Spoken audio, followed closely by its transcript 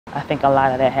I think a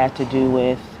lot of that had to do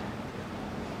with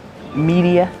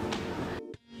media.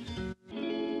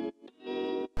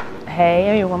 Hey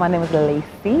everyone, my name is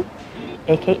Lacey,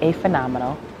 aka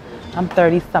Phenomenal. I'm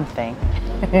 30 something.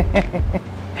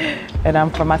 And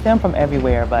I say I'm from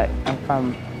everywhere, but I'm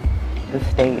from the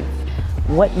States.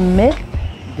 What myth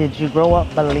did you grow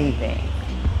up believing?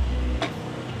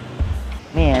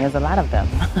 Man, there's a lot of them.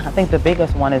 I think the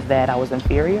biggest one is that I was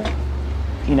inferior.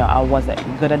 You know, I wasn't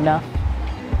good enough.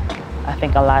 I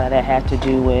think a lot of that had to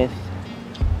do with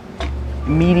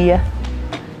media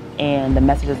and the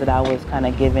messages that I was kind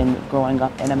of given growing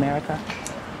up in America.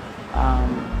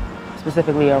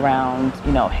 Specifically around,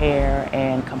 you know, hair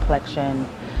and complexion.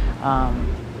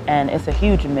 And it's a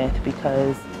huge myth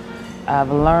because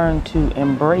I've learned to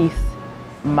embrace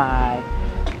myself,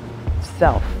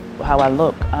 how I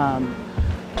look,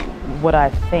 what I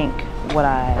think,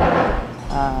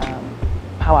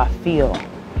 how I feel.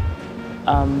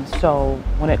 So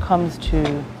when it comes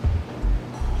to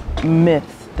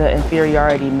myths, the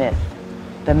inferiority myth,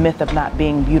 the myth of not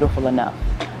being beautiful enough,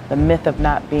 the myth of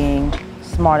not being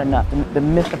smart enough, the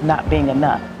myth of not being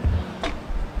enough.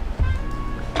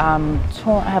 I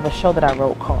have a show that I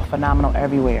wrote called Phenomenal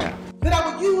Everywhere. That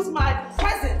I would use my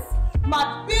presence,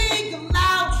 my big,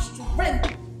 loud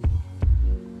strength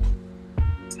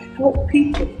to help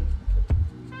people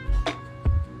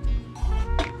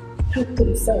help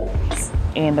themselves.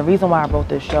 And the reason why I wrote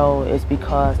this show is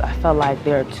because I felt like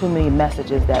there are too many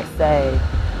messages that say,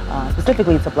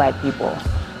 specifically to Black people,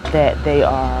 that they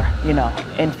are, you know,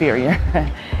 inferior.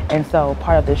 And so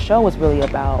part of this show is really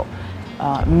about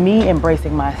me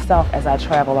embracing myself as I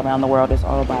travel around the world. It's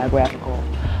autobiographical.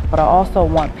 But I also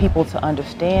want people to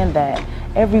understand that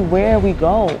everywhere we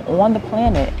go on the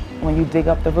planet, when you dig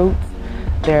up the roots,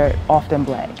 they're often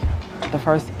Black. The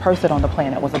first person on the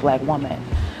planet was a Black woman.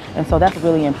 And so that's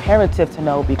really imperative to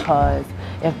know, because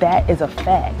if that is a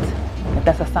fact, if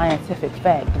that's a scientific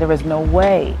fact, there is no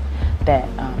way that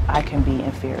I can be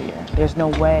inferior. There's no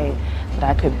way that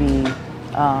I could be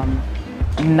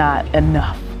not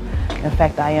enough. In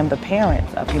fact, I am the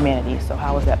parent of humanity, so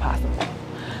how is that possible?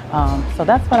 So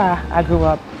that's what I grew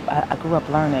up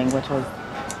learning, which was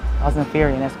I was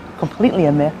inferior, and that's completely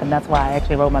a myth, and that's why I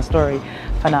actually wrote my story,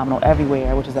 Phenomenal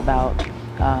Everywhere, which is about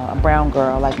a brown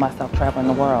girl like myself traveling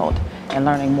the world and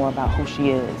learning more about who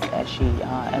she is as she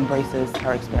embraces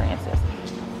her experiences.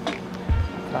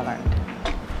 That's what I learned.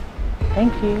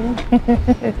 Thank you.